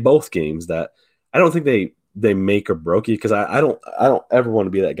 in both games, that I don't think they make or broke you because I don't ever want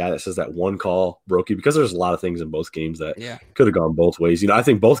to be that guy that says that one call broke you because there's a lot of things in both games that could have gone both ways. I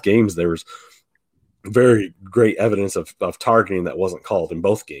think both games there was very great evidence of targeting that wasn't called in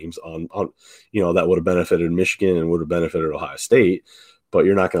both games on that would have benefited Michigan and would have benefited Ohio State. But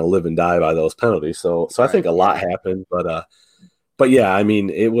you're not going to live and die by those penalties. So I think a lot happened, but yeah,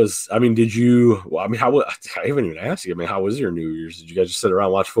 it was, did you, I haven't even asked you, how was your New Year's? Did you guys just sit around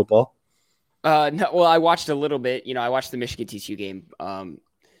and watch football? No, well, I watched a little bit, I watched the Michigan TCU game.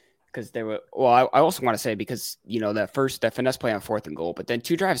 Because I also want to say because, that finesse play on 4th and goal, but then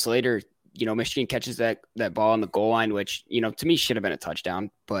 2 drives later, Michigan catches that ball on the goal line, which, to me should have been a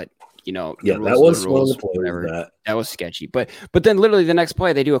touchdown, but that was one of the plays that was sketchy. But then literally the next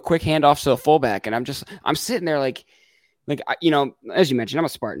play, they do a quick handoff to the fullback, and I'm sitting there like as you mentioned, I'm a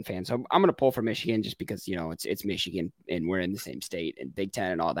Spartan fan, so I'm gonna pull for Michigan just because it's Michigan and we're in the same state and Big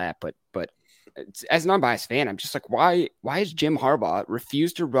Ten and all that. But as an unbiased fan, I'm just like, why is Jim Harbaugh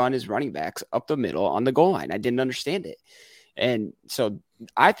refused to run his running backs up the middle on the goal line? I didn't understand it, and so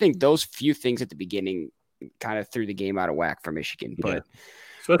I think those few things at the beginning kind of threw the game out of whack for Michigan,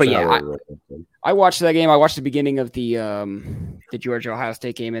 But yeah, I watched that game. I watched the beginning of the Georgia Ohio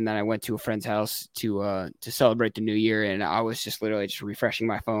State game, and then I went to a friend's house to celebrate the new year. And I was just literally just refreshing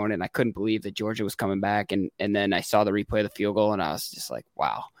my phone, and I couldn't believe that Georgia was coming back. And then I saw the replay of the field goal, and I was just like,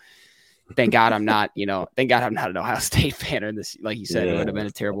 wow. Thank God I'm not, an Ohio State fan. Or this, like you said, it would have been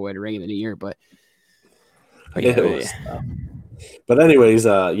a terrible way to ring in the new year. But yeah. But anyways,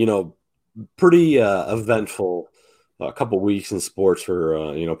 pretty eventful. A couple weeks in sports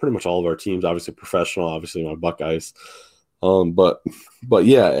for pretty much all of our teams. Obviously professional, obviously my Buckeyes. But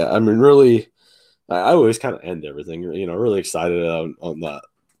yeah, really, I always kind of end everything. Really excited on that.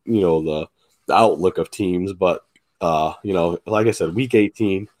 The outlook of teams. But like I said, week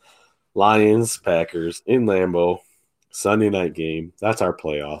 18, Lions, Packers in Lambeau, Sunday night game. That's our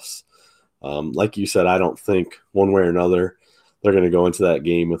playoffs. Like you said, I don't think one way or another they're going to go into that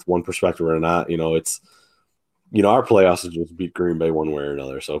game with one perspective or not. It's our playoffs is just beat Green Bay one way or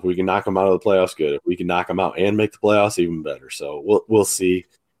another. So if we can knock them out of the playoffs, good. If we can knock them out and make the playoffs, even better. So we'll see.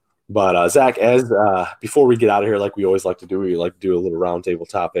 But Zach, as before we get out of here, like we always like to do, we like to do a little roundtable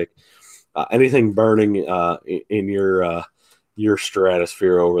topic. Anything burning in your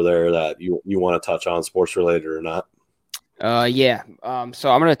stratosphere over there that you want to touch on, sports related or not? Yeah.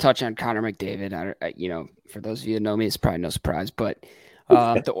 So I'm going to touch on Connor McDavid. For those of you who know me, it's probably no surprise, but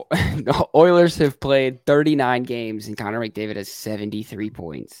the Oilers have played 39 games and Connor McDavid has 73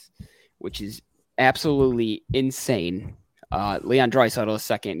 points, which is absolutely insane. Leon Draisaitl is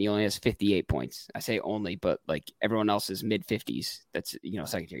second. And he only has 58 points. I say only, but like everyone else is mid 50s. That's,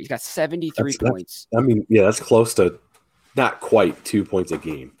 second tier. He's got 73 points. That's close to not quite 2 points a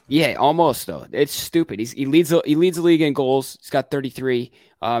game. Yeah, almost though. It's stupid. He leads the league in goals. He's got 33.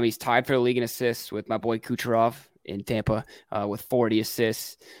 He's tied for the league in assists with my boy Kucherov in Tampa with 40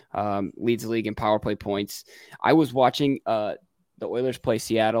 assists. Leads the league in power play points. I was watching the Oilers play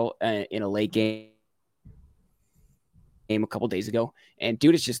Seattle in a late game a couple days ago, and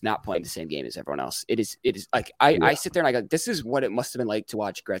dude is just not playing the same game as everyone else. It is like I sit there and I go, this is what it must have been like to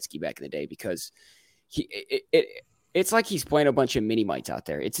watch Gretzky back in the day, because it's like he's playing a bunch of mini mites out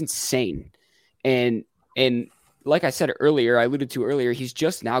there. It's insane. And like I said earlier, I alluded to earlier, he's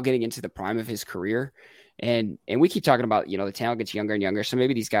just now getting into the prime of his career. And we keep talking about, the talent gets younger and younger. So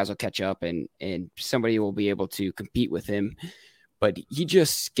maybe these guys will catch up and somebody will be able to compete with him. But he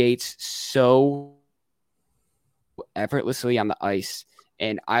just skates so effortlessly on the ice.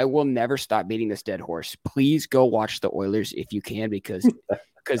 And I will never stop beating this dead horse. Please go watch the Oilers if you can, because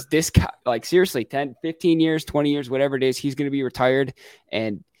this guy, like seriously, 10, 15 years, 20 years, whatever it is, he's going to be retired.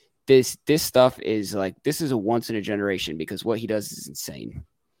 And this stuff is like, this is a once in a generation, because what he does is insane.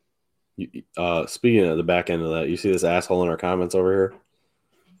 Speaking of the back end of that, you see this asshole in our comments over here?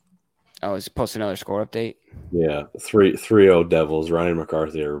 Oh, is post another score update? Yeah, 3-0 Devils, Ryan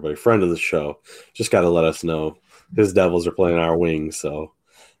McCarthy, everybody. Friend of the show. Just got to let us know his Devils are playing our wings. So,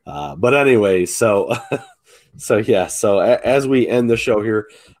 but anyway, so as we end the show here,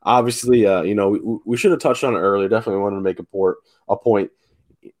 obviously, we should have touched on it earlier. Definitely wanted to make a point.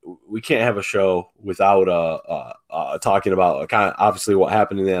 We can't have a show without talking about kind of obviously what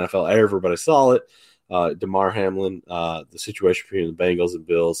happened in the NFL. Everybody saw it. DeMar Hamlin, the situation between the Bengals and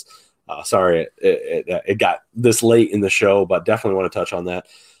Bills. Sorry, it got this late in the show, but definitely want to touch on that.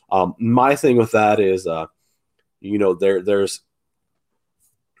 My thing with that is, there's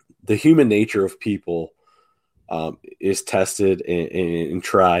the human nature of people is tested and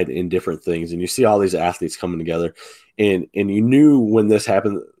tried in different things. And you see all these athletes coming together, and you knew when this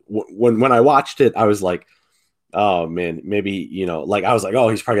happened, when I watched it, I was like, oh man, maybe, I was like, oh,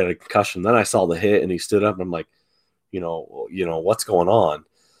 he's probably got a concussion. Then I saw the hit and he stood up and I'm like, what's going on?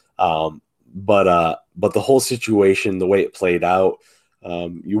 But the whole situation, the way it played out,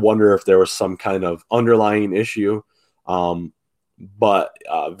 you wonder if there was some kind of underlying issue. But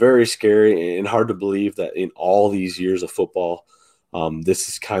very scary and hard to believe that in all these years of football, this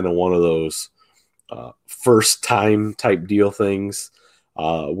is kind of one of those first time type deal things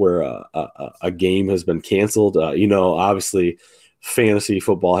where a game has been canceled. Obviously fantasy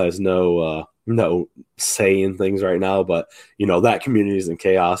football has no say in things right now, but that community is in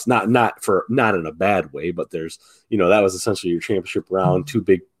chaos, not in a bad way, but there's, that was essentially your championship round, two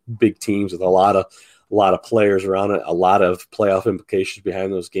big teams with a lot of players around it, a lot of playoff implications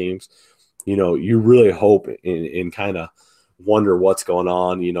behind those games. You really hope and kind of wonder what's going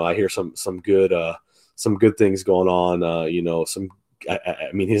on. I hear some good things going on.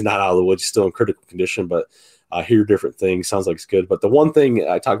 He's not out of the woods, he's still in critical condition, but I hear different things. Sounds like it's good. But the one thing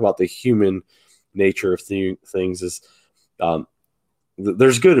I talk about, the human nature of things, is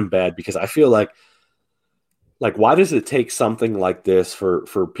there's good and bad, because I feel like why does it take something like this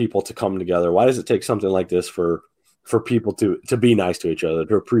for people to come together? Why does it take something like this for people to be nice to each other,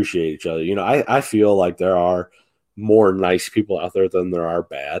 to appreciate each other? I feel like there are more nice people out there than there are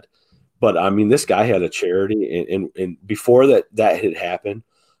bad. But this guy had a charity, and before that had happened,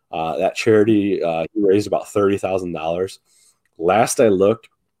 that charity he raised about $30,000. Last I looked,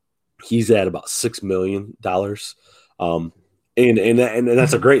 he's at about $6 million. And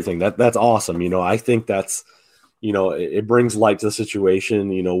that's a great thing. That's awesome. I think that's, it brings light to the situation.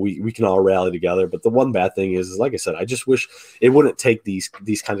 We can all rally together. But the one bad thing is like I said, I just wish it wouldn't take these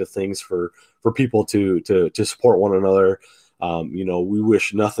kinds of things for people to support one another. We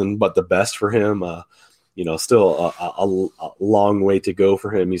wish nothing but the best for him. still a long way to go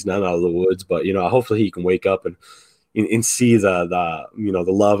for him. He's not out of the woods, but hopefully he can wake up and see the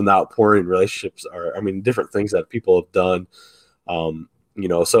the love and the outpouring relationships different things that people have done.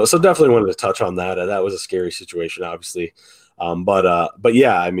 So definitely wanted to touch on that. That was a scary situation, obviously. But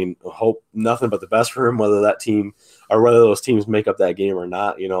yeah, hope nothing but the best for him, whether that team or whether those teams make up that game or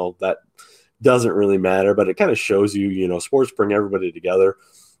not, that doesn't really matter, but it kind of shows you, sports bring everybody together.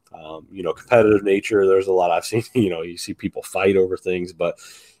 Competitive nature. There's a lot I've seen, you see people fight over things, but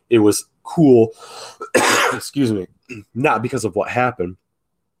it was cool. Excuse me. Not because of what happened,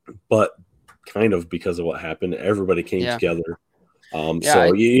 but kind of because of what happened. Everybody came together.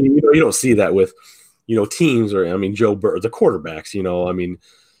 So you don't see that with, teams or, Joe Burrow, the quarterbacks,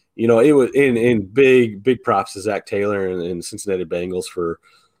 it was in big props to Zach Taylor and Cincinnati Bengals for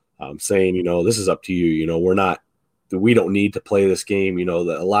saying, this is up to you. We don't need to play this game, a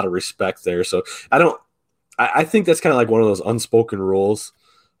lot of respect there. So I think that's kind of like one of those unspoken rules,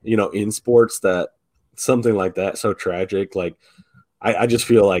 in sports, that something like that, so tragic. Like, I just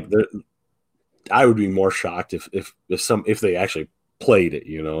feel like I would be more shocked if they actually played it,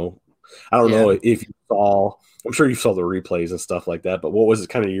 I don't know if you saw, I'm sure you saw the replays and stuff like that, but what was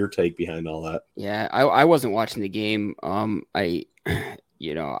kind of your take behind all that? Yeah, I wasn't watching the game. I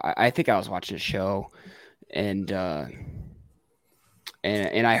think I was watching a show, and I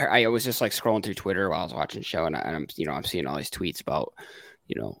was just like scrolling through Twitter while I was watching the show, and I'm seeing all these tweets about,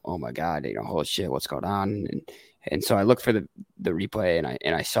 oh my God, holy shit, what's going on? And so I looked for the replay,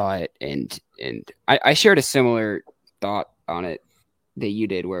 and I saw it, and I shared a similar thought on it that you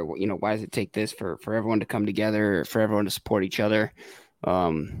did, where, why does it take this for everyone to come together, for everyone to support each other?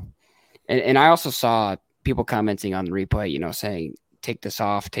 And I also saw people commenting on the replay, saying, take this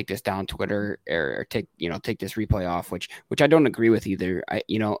off, take this down Twitter, or take this replay off, which I don't agree with either.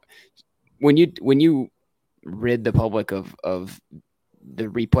 When you rid the public of the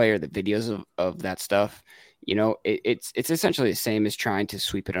replay or the videos of that stuff, it's essentially the same as trying to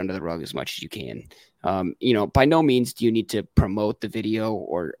sweep it under the rug as much as you can. By no means do you need to promote the video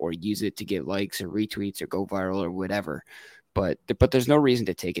or use it to get likes or retweets or go viral or whatever, but there's no reason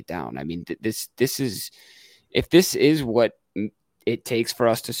to take it down. This is, if this is what it takes for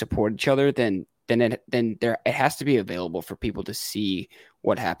us to support each other, then it has to be available for people to see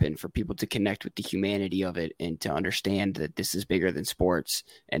what happened, for people to connect with the humanity of it, and to understand that this is bigger than sports,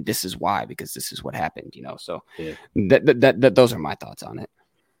 and this is why, because this is what happened, So that those are my thoughts on it.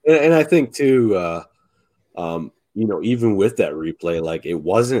 And I think too, even with that replay, like, it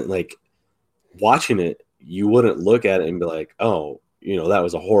wasn't like watching it, you wouldn't look at it and be like, oh, that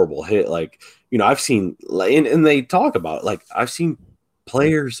was a horrible hit. Like, I've seen, and they talk about it, like, I've seen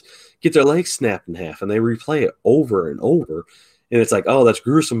players get their legs snapped in half and they replay it over and over. And it's like, oh, that's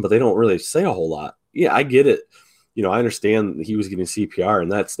gruesome, but they don't really say a whole lot. Yeah, I get it. I understand he was getting CPR, and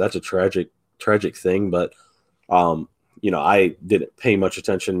that's a tragic thing. But, I didn't pay much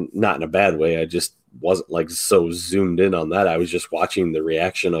attention, not in a bad way. I just wasn't like so zoomed in on that. I was just watching the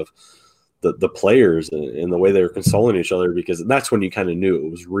reaction of the players and the way they were consoling each other, because that's when you kind of knew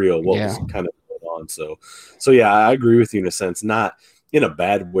it was real, what was kind of going on. So yeah, I agree with you in a sense, not in a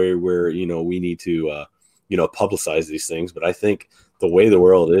bad way where, we need to, publicize these things. But I think the way the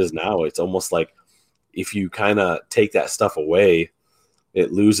world is now, it's almost like if you kind of take that stuff away,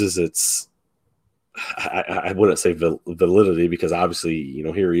 it loses its, I wouldn't say validity, because obviously,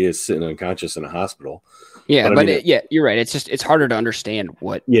 here he is sitting unconscious in a hospital. Yeah, you're right. It's harder to understand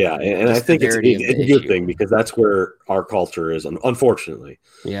what. Yeah, and I think it's a good thing, because that's where our culture is, unfortunately.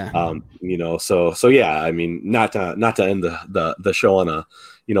 Yeah. So yeah, not to end the show on a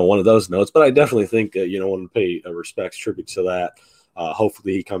one of those notes, but I definitely think that want to pay a respects tribute to that.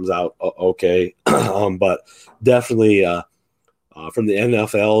 Hopefully he comes out okay, but definitely from the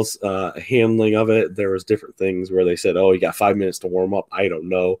NFL's handling of it, there was different things where they said, "Oh, you got 5 minutes to warm up." I don't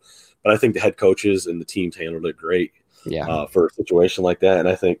know. But I think the head coaches and the teams handled it great for a situation like that. And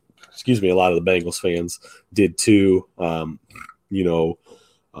I think, a lot of the Bengals fans did too,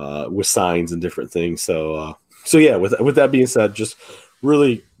 with signs and different things. So yeah, with that being said, just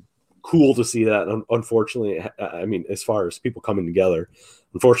really cool to see that. Unfortunately, as far as people coming together,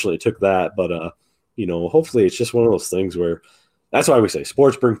 unfortunately it took that. But, hopefully it's just one of those things where, that's why we say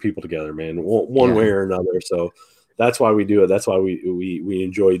sports bring people together, man, one way or another. So that's why we do it. That's why we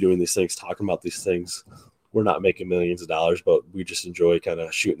enjoy doing these things, talking about these things. We're not making millions of dollars, but we just enjoy kind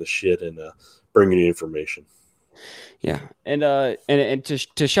of shooting the shit and bringing you information. Yeah, and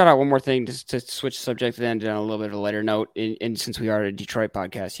to shout out one more thing, just to switch the subject and on a little bit of a lighter note. And since we are a Detroit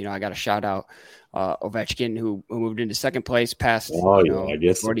podcast, I got to shout out Ovechkin, who moved into second place past Gordie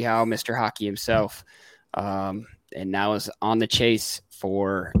Howe, Mr. Hockey himself. And now is on the chase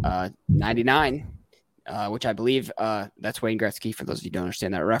for 99, which I believe that's Wayne Gretzky. For those of you who don't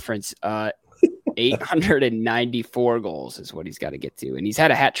understand that reference, 894 goals is what he's got to get to, and he's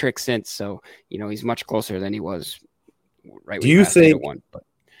had a hat trick since. So he's much closer than he was. Right? Do you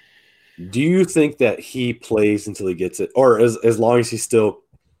think that he plays until he gets it, or as long as he's still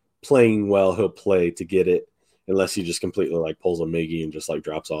playing well, he'll play to get it, unless he just completely like pulls a Miggy and just like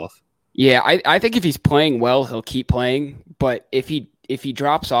drops off? Yeah, I think if he's playing well, he'll keep playing. But if he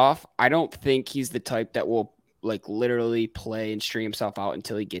drops off, I don't think he's the type that will like literally play and stream himself out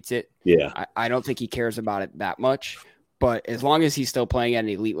until he gets it. Yeah, I don't think he cares about it that much. But as long as he's still playing at an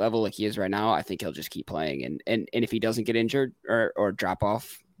elite level like he is right now, I think he'll just keep playing. And if he doesn't get injured or drop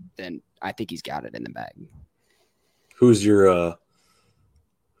off, then I think he's got it in the bag. Who's your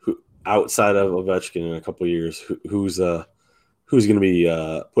outside of Ovechkin in a couple of years? Who's going to be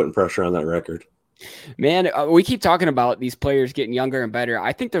putting pressure on that record? Man, we keep talking about these players getting younger and better.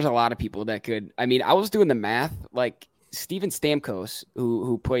 I think there's a lot of people that could. I mean, I was doing the math, like Steven Stamkos,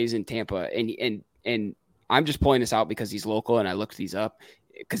 who plays in Tampa, and I'm just pulling this out because he's local, and I looked these up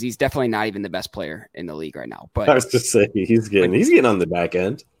because he's definitely not even the best player in the league right now. But I was just saying he's getting on the back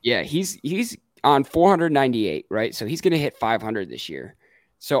end. Yeah, he's on 498, right? So he's going to hit 500 this year.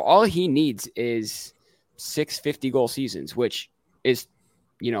 So all he needs is 6 50-goal seasons, which is,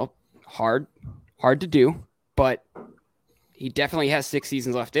 hard to do, but he definitely has 6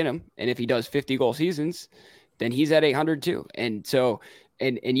 seasons left in him. And if he does 50-goal seasons, then he's at 800 too. And so,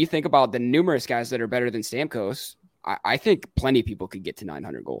 and you think about the numerous guys that are better than Stamkos, I think plenty of people could get to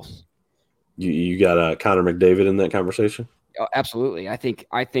 900 goals. You got Connor McDavid in that conversation? Oh, absolutely. I think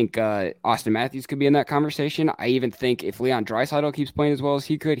Austin Matthews could be in that conversation. I even think if Leon Draisaitl keeps playing as well as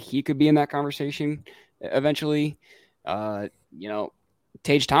he could be in that conversation eventually.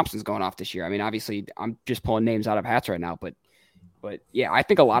 Tage Thompson's going off this year. I mean, obviously, I'm just pulling names out of hats right now, but yeah, I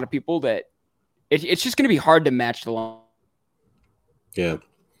think a lot of people that it's just going to be hard to match the long. Yeah.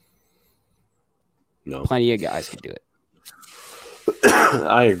 No. Plenty of guys could do it.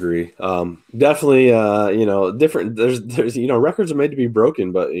 I agree. Definitely, different. There's records are made to be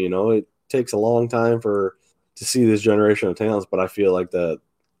broken, but it takes a long time to see this generation of talents. But I feel like the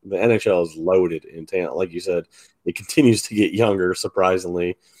NHL is loaded in talent. Like you said, it continues to get younger,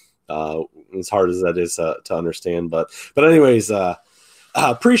 surprisingly, as hard as that is to understand. But anyways,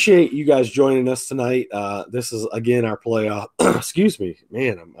 appreciate you guys joining us tonight. This is again our playoff. Excuse me,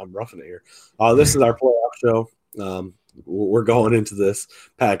 man, I'm roughing it here. This is our playoff show. We're going into this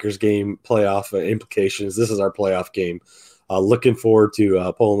Packers game playoff implications. This is our playoff game. Looking forward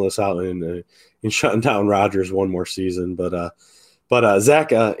to pulling this out and shutting down Rodgers one more season. But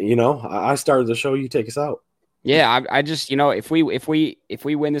Zach, I started the show. You take us out. Yeah, I just if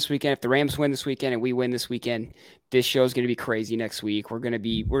we win this weekend, if the Rams win this weekend and we win this weekend, this show is going to be crazy next week. We're going to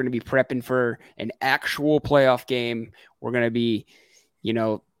be prepping for an actual playoff game. We're going to be,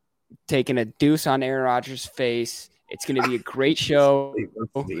 taking a deuce on Aaron Rodgers' face. It's going to be a great show.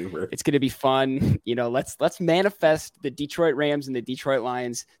 It's going to be fun. Let's manifest the Detroit Rams and the Detroit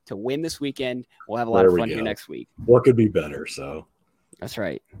Lions to win this weekend. We'll have a lot of fun here next week. What could be better? So that's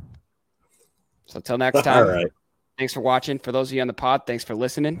right. So until next time. All right. Thanks for watching. For those of you on the pod, thanks for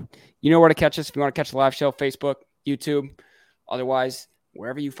listening. You know where to catch us if you want to catch the live show: Facebook, YouTube, otherwise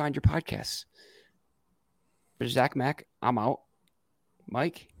wherever you find your podcasts. For Zach Mack, I'm out.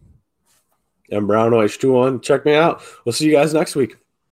 Mike. M Brown OH21. Check me out. We'll see you guys next week.